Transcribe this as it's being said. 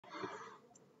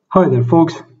Hi there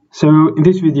folks, so in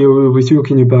this video we'll be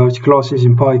talking about classes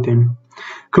in Python.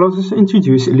 Classes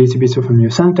introduce a little bit of a new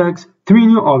syntax, 3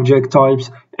 new object types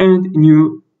and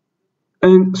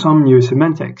some new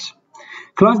semantics.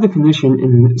 Class definition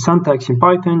in syntax in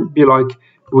Python be like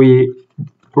we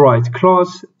write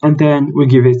class and then we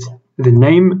give it the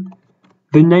name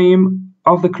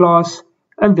of the class,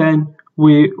 and then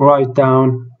we write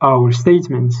down our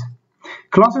statements.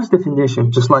 Classes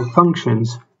definition, just like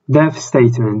functions, def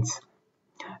statements,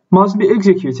 must be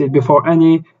executed before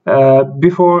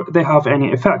they have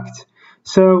any effect.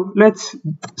 So let's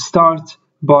start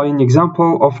by an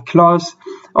example of class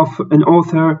of an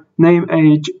author, name,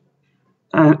 age,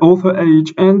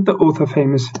 and the author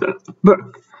famous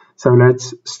book. So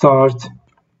let's start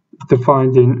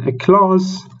defining a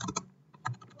class.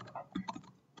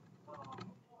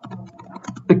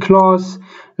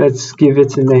 Let's give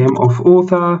it a name of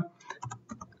author.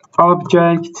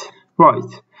 Object,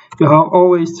 right, you have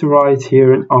always to write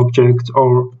here an object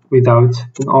or without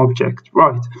an object,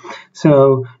 right?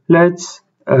 So let's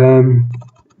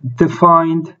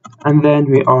define, and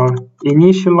then we are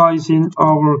initializing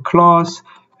our class.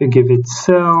 We give it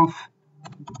self,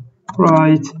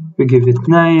 right, we give it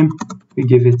name, we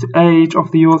give it age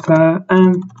of the author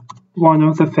and one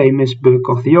of the famous book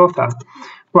of the author,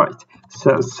 right?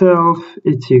 So self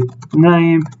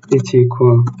name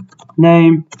equal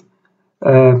name.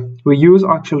 We use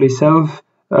actually self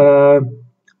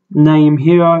name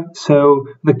here, so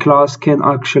the class can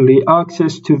actually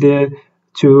access to the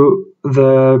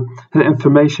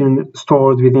information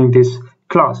stored within this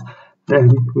class.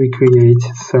 Then we create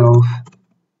self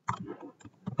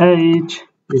age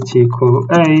equal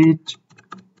age.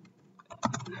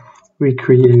 We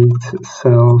create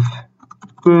self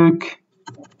book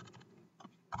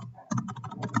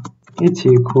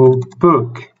equal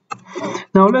book.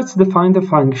 Now let's define the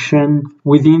function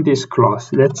within this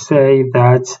class. Let's say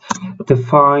that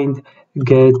define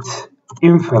get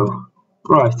info,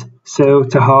 right? So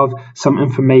to have some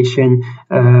information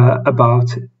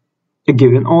about a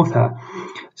given author.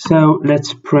 So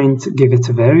let's print, give it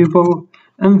a variable,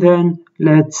 and then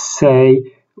let's say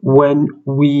when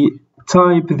we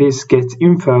type this get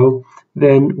info,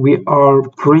 then we are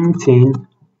printing,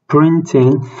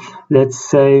 let's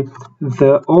say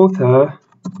the author,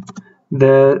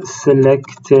 the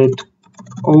selected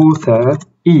author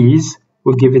is,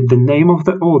 we'll give it the name of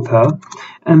the author,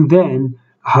 and then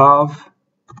have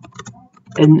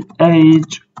an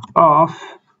age of,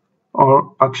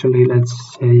 or actually let's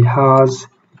say has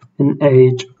an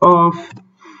age of,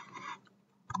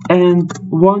 and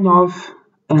one of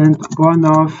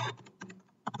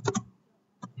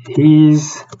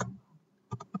his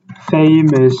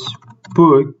famous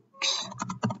books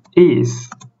is.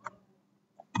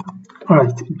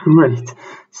 Right, great.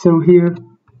 So here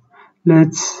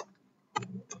let's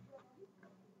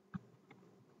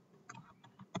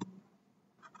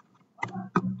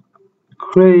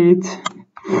create.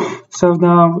 So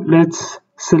now let's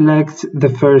select the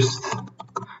first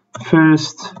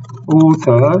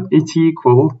author,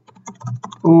 equal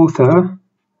author.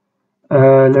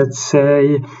 Let's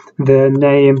say the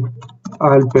name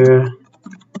Albert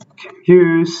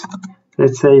Camus.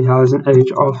 Let's say he has an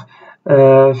age of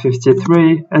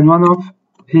 53, and one of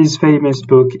his famous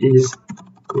book is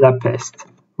La Peste.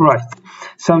 Right,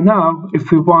 so now if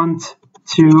we want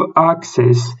to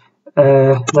access,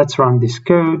 let's run this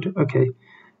code. Okay,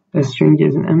 the string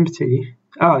isn't empty.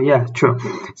 Oh yeah, true.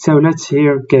 So let's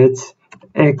here get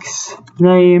x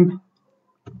name,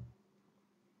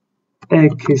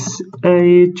 x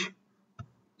age,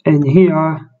 and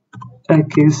here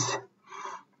x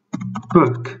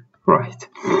book. Right,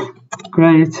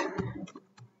 great.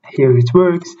 Here it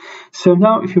works. So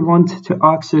now if you want to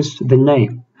access the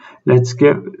name,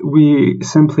 we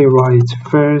simply write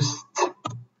first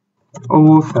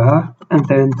author and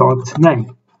then dot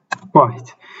name.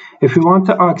 Right, if we want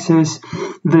to access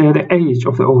the age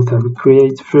of the author, we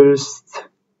create first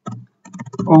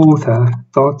author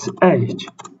dot age.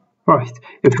 Right,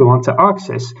 if we want to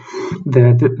access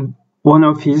the one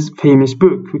of his famous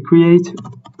book,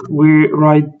 we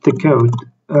write the code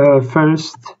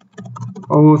first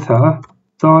author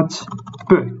dot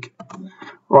book.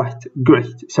 Right,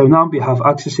 great. So now we have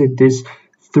accessed this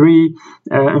 3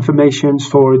 information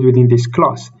stored within this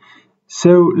class.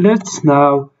 So let's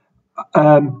now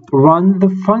run the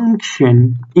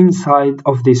function inside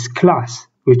of this class,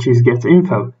 which is get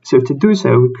info. So to do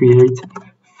so, we create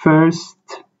first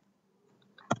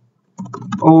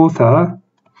author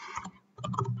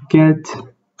get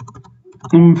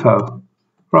info.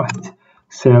 Right,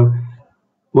 so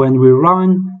when we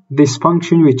run this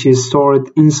function which is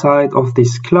stored inside of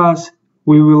this class,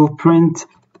 we will print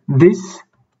this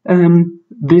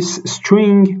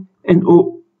string and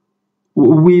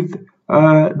with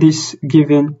this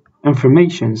given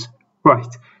informations.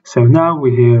 Right, so now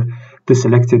we hear the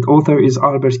selected author is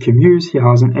Albert Camus. He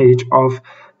has an age of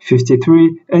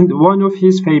 53 and one of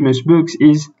his famous books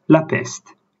is La Peste.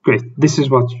 Great, this is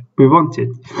what we wanted.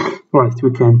 Right,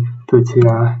 we can put here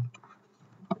a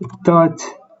dot,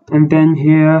 and then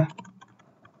here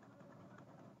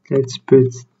let's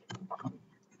put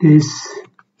this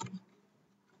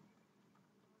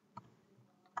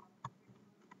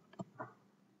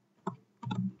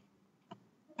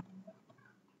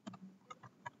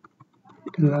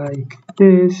like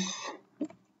this.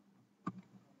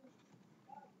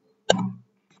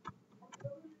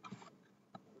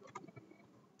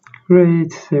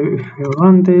 Great, so if we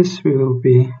run this, we will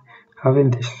be having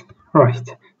this. Right,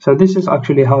 so this is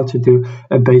actually how to do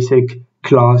a basic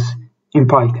class in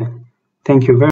Python. Thank you very much.